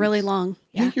these too. things. Really long.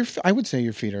 Yeah. I would say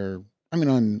your feet are,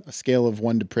 on a scale of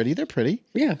 1 to pretty, they're pretty.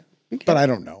 Yeah. Okay. But I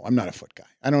don't know. I'm not a foot guy.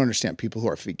 I don't understand people who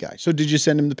are feet guys. So did you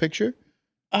send him the picture?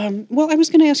 Well, I was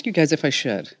going to ask you guys if I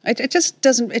should. It just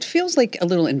doesn't. It feels like a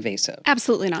little invasive.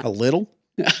 Absolutely not. A little?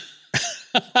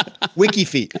 Wiki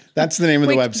Feet. That's the name of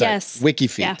the Wiki- website. yes. Wiki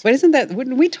Feet. Yeah. But isn't that?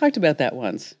 We talked about that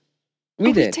once. We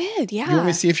Oh, did. We did. Yeah. You want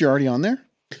me to see if you're already on there?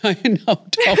 I know.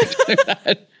 Don't do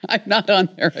that. I'm not on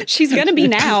there. She's going to be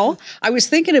now. I was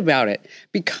thinking about it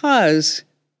because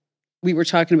we were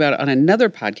talking about it on another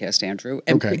podcast, Andrew,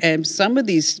 and, Okay. and some of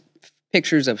these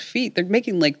pictures of feet, they're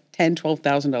making like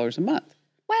 $10,000-$12,000 a month.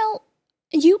 Well,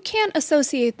 you can't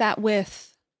associate that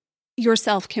with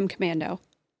yourself, Kim Commando.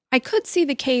 I could see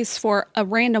the case for a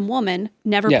random woman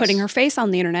never Yes. putting her face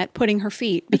on the internet, putting her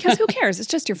feet, because who cares? It's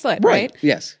just your foot, right?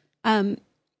 Yes.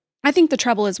 I think the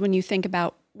trouble is when you think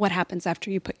about what happens after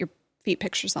you put your feet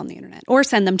pictures on the internet or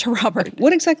send them to Robert.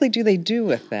 What exactly do they do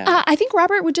with that? I think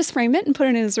Robert would just frame it and put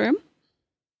it in his room.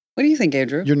 What do you think,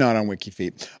 Andrew? You're not on Wiki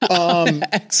Feet.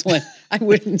 Excellent. I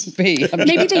wouldn't be. I'm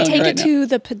Maybe they not take right it now. to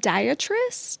the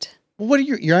podiatrist. What are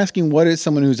you're asking? What is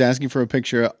someone who's asking for a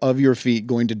picture of your feet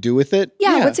going to do with it?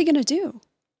 Yeah, Yeah. what's he going to do?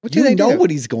 What do You they know do?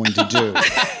 what he's going to do.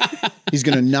 He's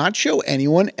going to not show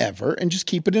anyone ever and just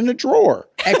keep it in a drawer.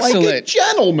 Like a Excellent.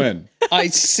 gentleman. I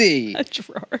see. A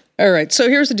drawer. All right. So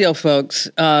here's the deal, folks.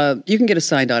 You can get a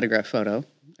signed autograph photo.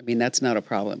 I mean, that's not a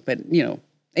problem. But,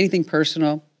 anything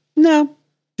personal? No.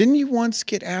 Didn't you once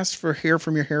get asked for hair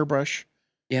from your hairbrush?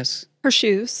 Yes. Her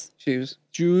shoes. Shoes.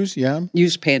 Shoes, yeah.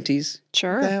 Used panties.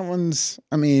 Sure. That one's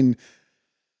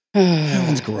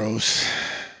gross.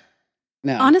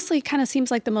 No. Honestly, kind of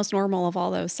seems like the most normal of all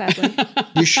those, sadly.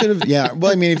 You should have, yeah.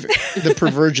 Well, if the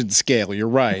perversion scale, you're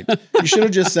right. You should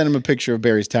have just sent him a picture of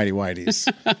Barry's tidy whities.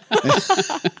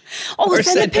 Oh, Or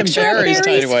send a send him picture of Barry's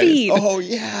Barry's tiny whities. feet. Oh,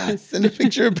 yeah. Send a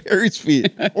picture of Barry's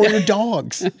feet or your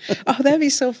dog's. Oh, that'd be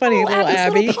so funny, Oh, little Abby.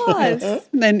 Abby's little paws.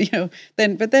 And then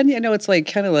it's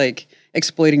like kind of like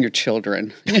exploiting your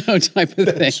children, type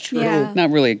of thing. true. Yeah.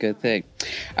 Not really a good thing.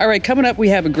 All right, coming up, we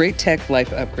have a great tech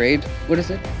life upgrade. What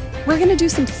is it? We're going to do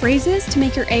some phrases to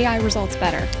make your AI results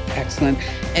better. Excellent.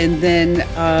 And then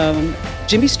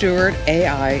Jimmy Stewart,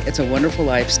 AI, It's a Wonderful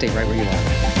Life. Stay right where you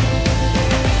are.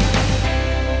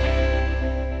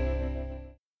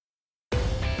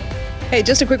 Hey,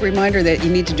 just a quick reminder that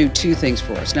you need to do two things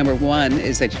for us. Number one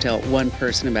is that you tell one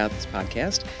person about this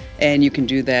podcast, and you can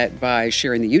do that by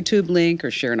sharing the YouTube link or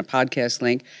sharing a podcast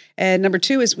link. And number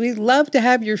two is we love to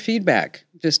have your feedback.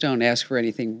 Just don't ask for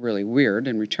anything really weird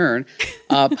in return.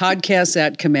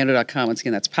 Podcasts@commando.com. Once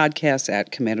again, that's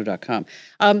podcasts@commando.com.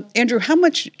 Andrew, how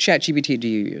much ChatGPT do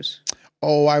you use?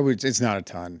 Oh, it's not a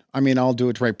ton. I'll do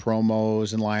it to write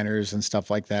promos and liners and stuff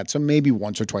like that. So maybe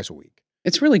once or twice a week.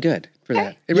 It's really good for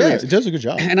that. It really is. It does a good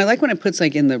job. And I like when it puts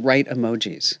like in the right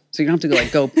emojis. So you don't have to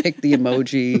go pick the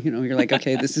emoji. You're like,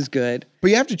 okay, this is good. But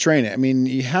you have to train it. I mean,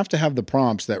 you have to have the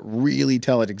prompts that really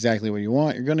tell it exactly what you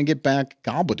want. You're going to get back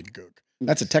gobbledygook.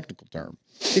 That's a technical term.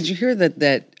 Did you hear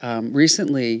that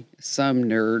recently some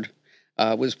nerd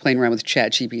was playing around with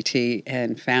ChatGPT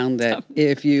and found that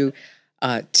if you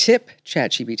tip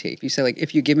ChatGPT, if you say like,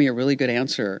 if you give me a really good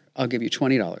answer, I'll give you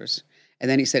 $20. And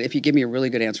then he said, if you give me a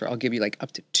really good answer, I'll give you like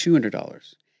up to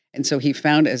 $200. And so he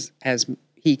found as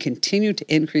he continued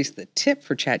to increase the tip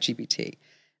for ChatGPT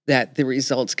that the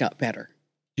results got better.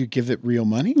 Do you give it real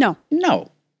money? No. No.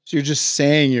 So you're just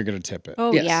saying you're going to tip it.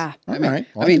 Oh, Yes. yeah. All right.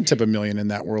 Well, I can tip $1 million in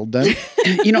that world then.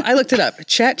 I looked it up.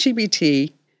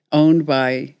 ChatGPT, owned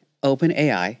by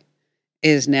OpenAI,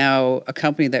 is now a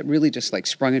company that really just like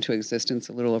sprung into existence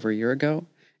a little over a year ago,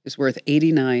 is worth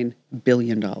 $89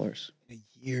 billion. A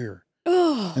year.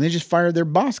 Oh, And they just fired their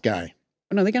boss guy.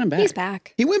 Oh, no, they got him back. he's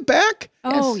back. He went back?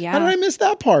 Oh, Yes. yeah. How did I miss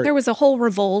that part? There was a whole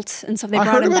revolt, and so they I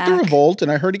brought heard him about back. the revolt,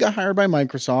 and I heard he got hired by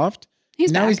Microsoft.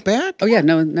 He's Now back. he's back? Oh, yeah.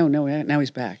 No. Now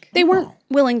he's back. They weren't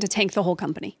willing to tank the whole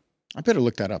company. I better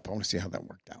look that up. I want to see how that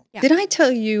worked out. Yeah. Did I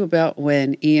tell you about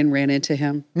when Ian ran into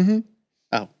him? Mm-hmm.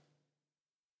 Oh.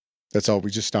 That's all.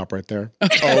 We just stop right there.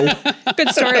 Oh. Good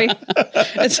story.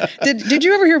 Did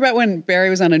you ever hear about when Barry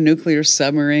was on a nuclear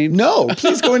submarine? No,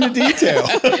 please go into detail.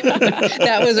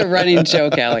 That was a running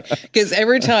joke, Allie. Because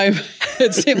every time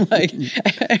it seemed like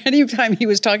anytime he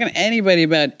was talking to anybody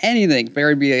about anything,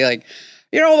 Barry'd be like,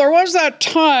 there was that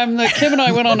time that Kim and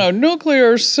I went on a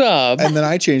nuclear sub. And then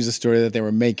I changed the story that they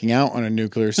were making out on a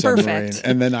nuclear submarine. Perfect.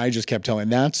 And then I just kept telling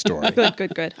that story.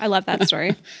 Good. I love that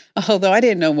story. Although I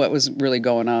didn't know what was really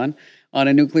going on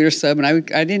a nuclear sub, and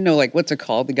I didn't know like what's it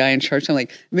called, the guy in charge. I'm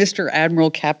like, Mr. Admiral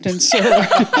Captain Sir.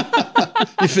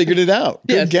 You figured it out.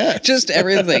 Good guess. Just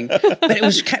everything. But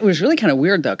it was really kind of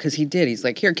weird though, because he did. He's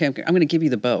like, here, Kim, I'm going to give you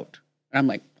the boat. And I'm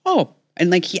like, oh. And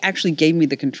like he actually gave me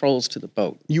the controls to the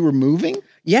boat. You were moving?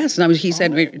 Yes, and he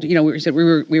said,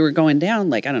 we were going down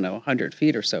like, I don't know, 100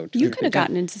 feet or so. You could have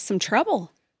gotten into some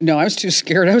trouble. No, I was too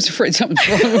scared. I was afraid something's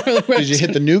wrong. Did you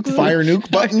hit the fire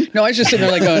nuke button? No, I was just sitting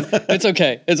there like going, it's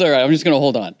okay. It's all right. I'm just going to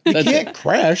hold on. You can't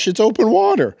crash. It's open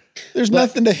water. There's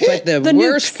nothing to hit. But the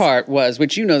worst part was,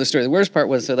 which you know the story, the worst part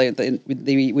was, so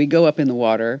we go up in the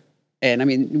water, and I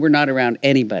mean, we're not around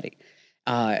anybody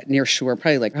near shore,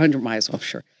 probably like 100 miles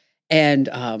offshore. And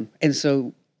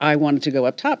so I wanted to go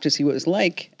up top to see what it was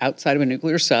like outside of a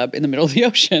nuclear sub in the middle of the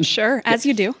ocean. Sure, as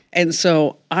you do. And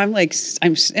so I'm like,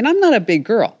 I'm not a big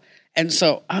girl. And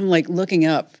so I'm like looking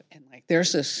up, and like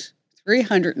there's this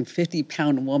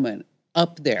 350-pound woman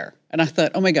up there. And I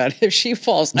thought, oh my God, if she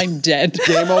falls, I'm dead.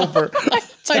 Game over.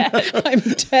 I'm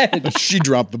dead. She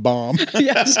dropped the bomb.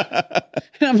 Yes.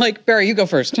 And I'm like, Barry, you go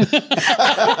first.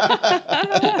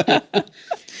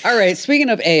 All right. Speaking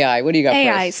of AI, what do you got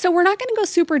AI. first? So we're not going to go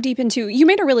super deep into, you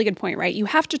made a really good point, right? You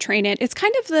have to train it. It's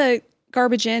kind of the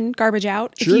garbage in, garbage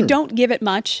out. Sure. If you don't give it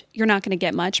much, you're not going to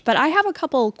get much. But I have a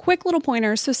couple quick little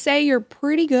pointers. So say you're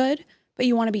pretty good, but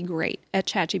you want to be great at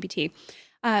ChatGPT.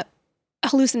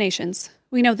 Hallucinations.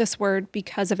 We know this word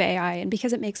because of AI and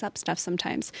because it makes up stuff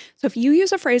sometimes. So if you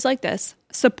use a phrase like this,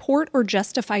 support or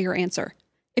justify your answer.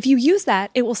 If you use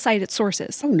that, it will cite its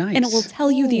sources. Oh, nice. And it will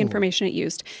tell you the information it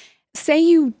used. Say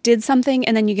you did something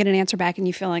and then you get an answer back and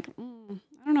you feel like,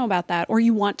 I don't know about that. Or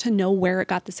you want to know where it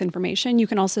got this information. You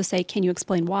can also say, can you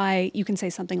explain why? You can say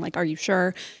something like, are you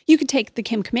sure? You could take the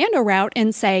Kim Commando route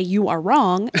and say, you are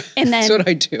wrong. And then, That's what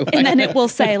I do. And then it will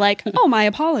say like, oh, my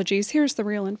apologies. Here's the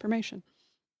real information.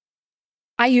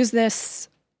 I use this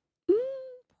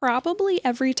probably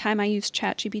every time I use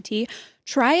ChatGPT.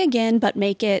 Try again, but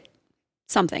make it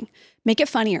something. Make it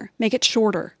funnier, make it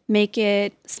shorter, make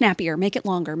it snappier, make it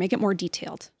longer, make it more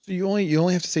detailed. So you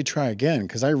only have to say try again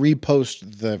because I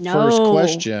repost the first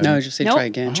question. No, just say try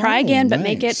again. Try again, but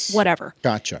make it nice. whatever.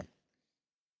 Gotcha.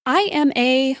 I am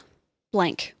a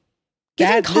blank. Give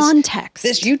it context.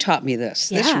 This you taught me this.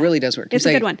 This Yeah. really does work. It's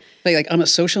a good one. Like I'm a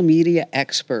social media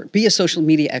expert. Be a social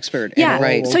media expert. Yeah.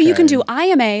 Right. So you can Okay. do I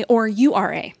am a or you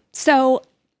are a. So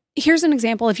here's an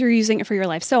example if you're using it for your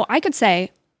life. So I could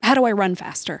say, how do I run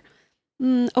faster?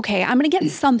 Okay, I'm going to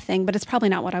get something, but it's probably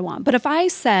not what I want. But if I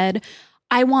said,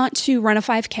 I want to run a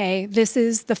 5K, this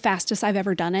is the fastest I've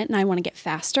ever done it, and I want to get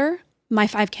faster. My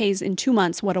 5K is in 2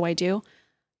 months. What do?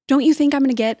 Don't you think I'm going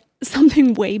to get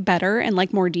something way better and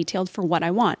like more detailed for what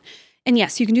I want? And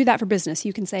yes, you can do that for business.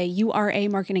 You can say you are a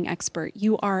marketing expert.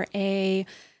 You are a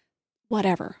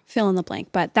whatever, fill in the blank.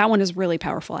 But that one is really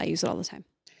powerful. I use it all the time.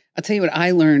 I'll tell you what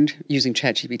I learned using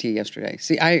ChatGPT yesterday.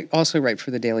 See, I also write for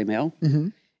the Daily Mail. Mm-hmm.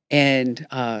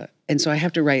 And so I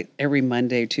have to write every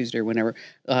Monday, Tuesday, or whenever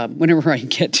I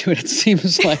get to it. It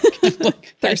seems like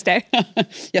Thursday.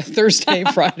 Yeah, Thursday,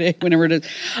 Friday, whenever it is.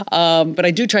 But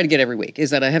I do try to get every week. Is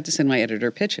that I have to send my editor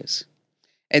pitches,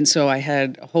 and so I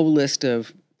had a whole list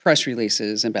of press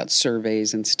releases about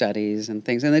surveys and studies and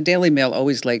things. And the Daily Mail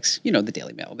always likes, the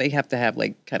Daily Mail. They have to have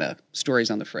like kind of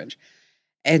stories on the fringe.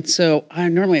 And so I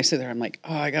sit there, I'm like,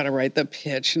 oh, I got to write the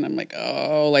pitch. And I'm like,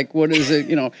 oh, like, what is it?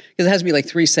 Because it has to be like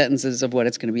 3 sentences of what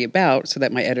it's going to be about so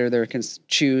that my editor can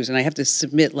choose. And I have to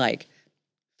submit like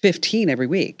 15 every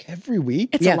week. Every week?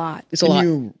 It's a lot. It's a lot. Can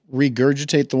you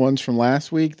regurgitate the ones from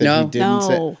last week that he didn't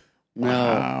say? No.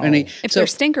 Wow. And If they're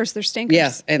stinkers, they're stinkers.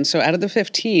 Yes. And so out of the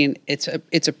 15, it's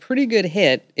a pretty good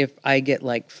hit if I get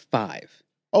like 5.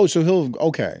 Oh, so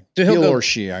okay. So he'll go, or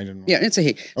she, I don't know. Yeah, it's a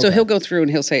he. So Okay. he'll go through and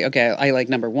he'll say, okay, I like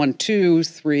number 1, 2,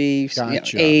 3,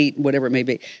 Gotcha. 8, whatever it may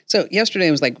be. So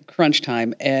yesterday was like crunch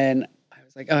time, and I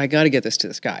was like, oh, I got to get this to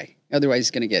this guy. Otherwise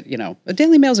he's going to get, a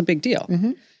Daily Mail's a big deal.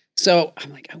 Mm-hmm. So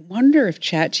I'm like, I wonder if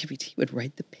ChatGPT would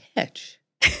write the pitch.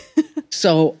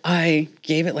 So I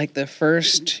gave it like the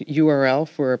first URL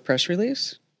for a press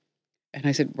release. And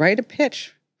I said, write a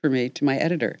pitch for me to my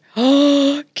editor.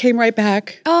 Oh, came right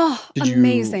back. Oh, Did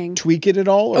amazing. you tweak it at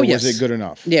all, or Oh, yes. was it good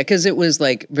enough? Yeah, because it was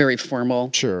like very formal.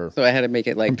 Sure. So I had to make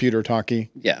it like, Computer talky.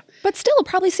 yeah. But still, it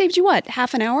probably saved you what,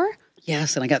 half an hour?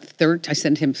 Yes, and I got I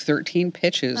sent him 13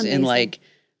 pitches in Amazing. like,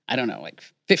 I don't know, like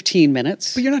 15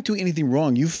 minutes. But you're not doing anything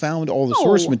wrong. You found all the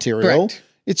source material. correct.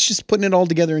 It's just putting it all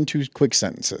together in 2 quick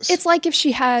sentences. It's like if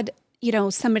she had,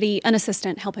 somebody, an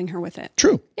assistant helping her with it.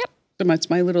 true. Yep. So it's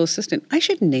my little assistant. I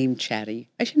should name Chatty.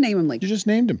 I should name him like You just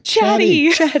named him.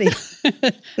 Chatty. Chatty.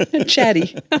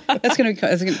 Chatty. That's going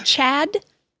to be, Chad?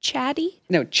 Chatty?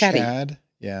 no, Chatty. Chad.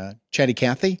 Yeah. Chatty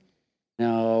Cathy.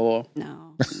 No.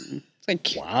 No. It's like,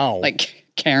 Wow. like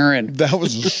Karen. That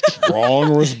was a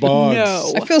strong response.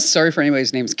 No. I feel sorry for anybody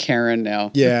whose name's Karen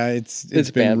now. Yeah, it's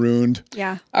been bad. ruined.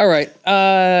 Yeah. All right.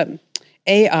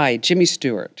 AI, Jimmy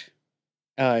Stewart.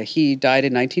 He died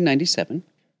in 1997,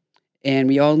 and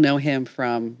we all know him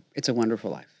from It's a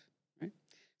Wonderful Life. Right?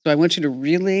 So I want you to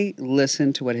really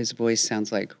listen to what his voice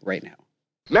sounds like right now.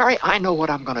 Mary, I know what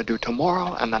I'm going to do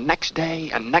tomorrow and the next day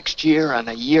and next year and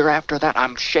a year after that.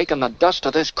 I'm shaking the dust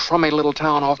of this crummy little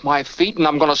town off my feet, and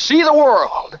I'm going to see the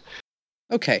world.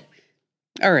 Okay.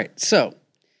 All right. So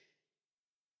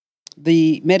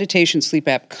the meditation sleep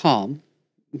app Calm,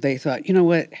 they thought, you know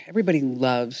what? Everybody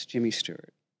loves Jimmy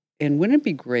Stewart. And wouldn't it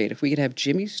be great if we could have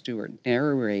Jimmy Stewart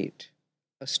narrate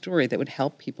a story that would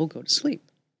help people go to sleep?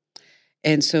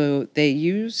 And so they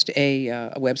used a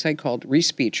website called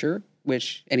Respeecher,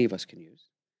 which any of us can use.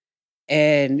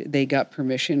 And they got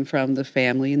permission from the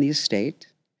family and the estate.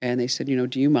 And they said,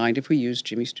 do you mind if we use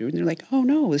Jimmy Stewart? And they're like, oh,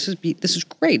 no, this is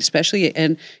great, especially,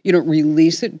 and,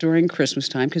 release it during Christmas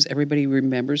time because everybody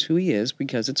remembers who he is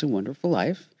because It's a Wonderful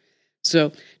Life.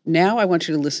 So now I want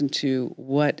you to listen to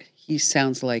what he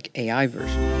sounds like AI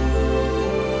version.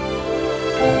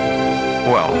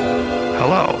 Well,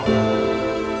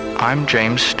 hello. I'm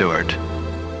James Stewart.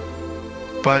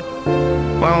 But,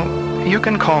 you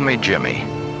can call me Jimmy.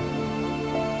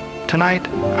 Tonight,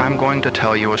 I'm going to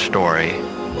tell you a story.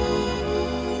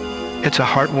 It's a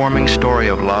heartwarming story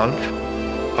of love,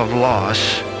 of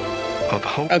loss, of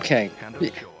hope, Okay. and of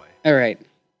joy. All right.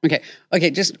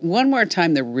 Okay, just one more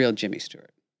time, the real Jimmy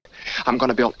Stewart. I'm going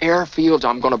to build airfields.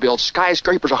 I'm going to build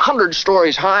skyscrapers 100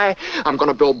 stories high. I'm going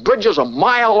to build bridges a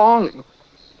mile long.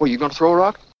 Well, you going to throw a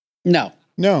rock? No.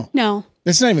 No.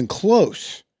 It's not even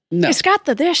close. No. It's got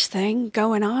this thing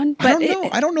going on. But I don't know.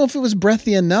 I don't know if it was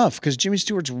breathy enough because Jimmy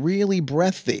Stewart's really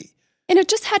breathy. And it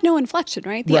just had no inflection,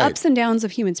 right? The Right. ups and downs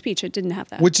of human speech, it didn't have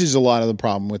that. Which is a lot of the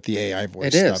problem with the AI voice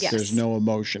It is. stuff. Yes. There's no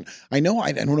emotion. I know,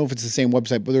 I don't know if it's the same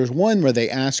website, but there's one where they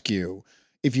ask you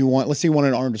if you want, let's say you want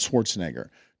an Arnold Schwarzenegger,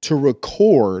 to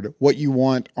record what you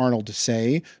want Arnold to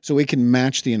say so it can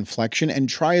match the inflection and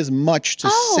try as much to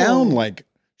sound like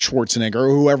Schwarzenegger or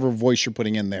whoever voice you're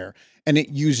putting in there. And it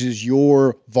uses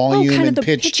your volume kind of and the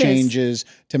pitch pitches. changes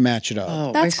to match it up.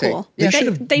 Oh, That's I see. cool. They They,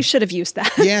 should've- they should have used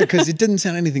that. Yeah, because it didn't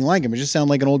sound anything like him. It just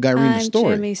sounded like an old guy reading a I'm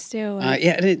story. Jimmy Stewart.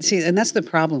 Yeah, and that's the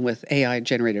problem with AI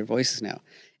generated voices now,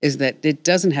 is that it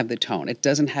doesn't have the tone. It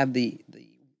doesn't have the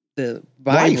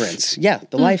vibrance. Yeah,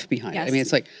 the life behind it. I Yes. mean,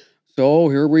 it's like, so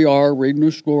here we are reading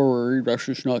a story,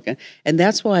 and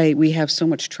that's why we have so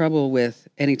much trouble with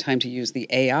any time to use the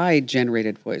AI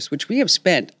generated voice, which we have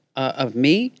spent, of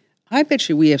me, I bet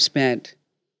you we have spent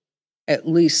at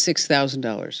least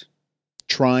 $6,000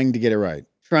 Trying to get it right.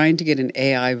 trying to get an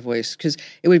AI voice, because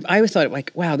I thought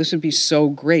like, wow, this would be so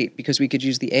great because we could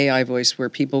use the AI voice where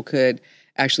people could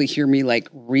actually hear me like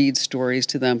read stories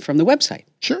to them from the website.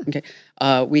 Sure. Okay.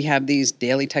 We have these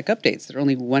daily tech updates that are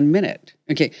only 1 minute.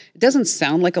 Okay. It doesn't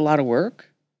sound like a lot of work,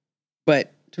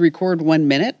 but to record 1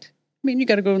 minute, I mean, you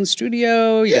got to go in the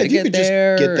studio. You got to get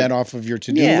there. Just get that off of your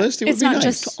to-do list. It's not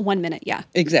just 1 minute. Yeah.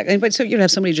 Exactly. But so you'd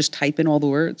have somebody just type in all the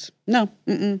words. No.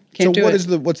 Can't do it.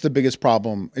 So what's the biggest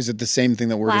problem? Is it the same thing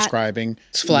that we're describing?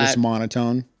 It's flat. This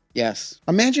monotone? Yes.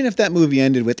 Imagine if that movie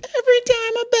ended with every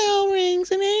time a bell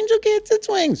rings, an angel gets its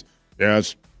wings.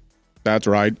 Yes, that's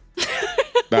right.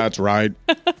 That's right.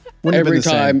 Every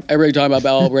time a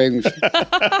bell rings,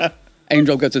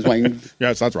 angel gets his wings.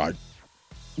 Yes, that's right.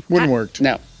 Wouldn't work.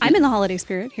 No. I'm in the holiday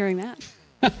spirit hearing that.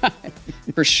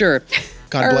 For sure.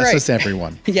 God bless us,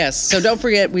 everyone. Yes. So don't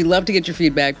forget, we love to get your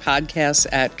feedback.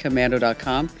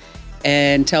 Podcasts@commando.com.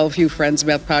 And tell a few friends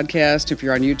about the podcast. If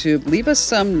you're on YouTube, leave us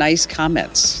some nice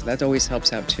comments. That always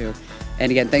helps out too.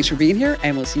 And again, thanks for being here,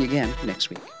 and we'll see you again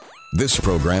next week. This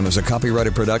program is a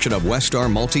copyrighted production of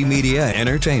Westar Multimedia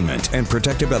Entertainment and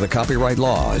protected by the copyright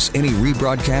laws. Any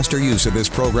rebroadcast or use of this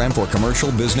program for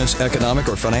commercial, business, economic,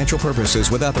 or financial purposes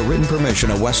without the written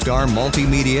permission of Westar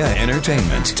Multimedia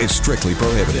Entertainment is strictly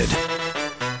prohibited.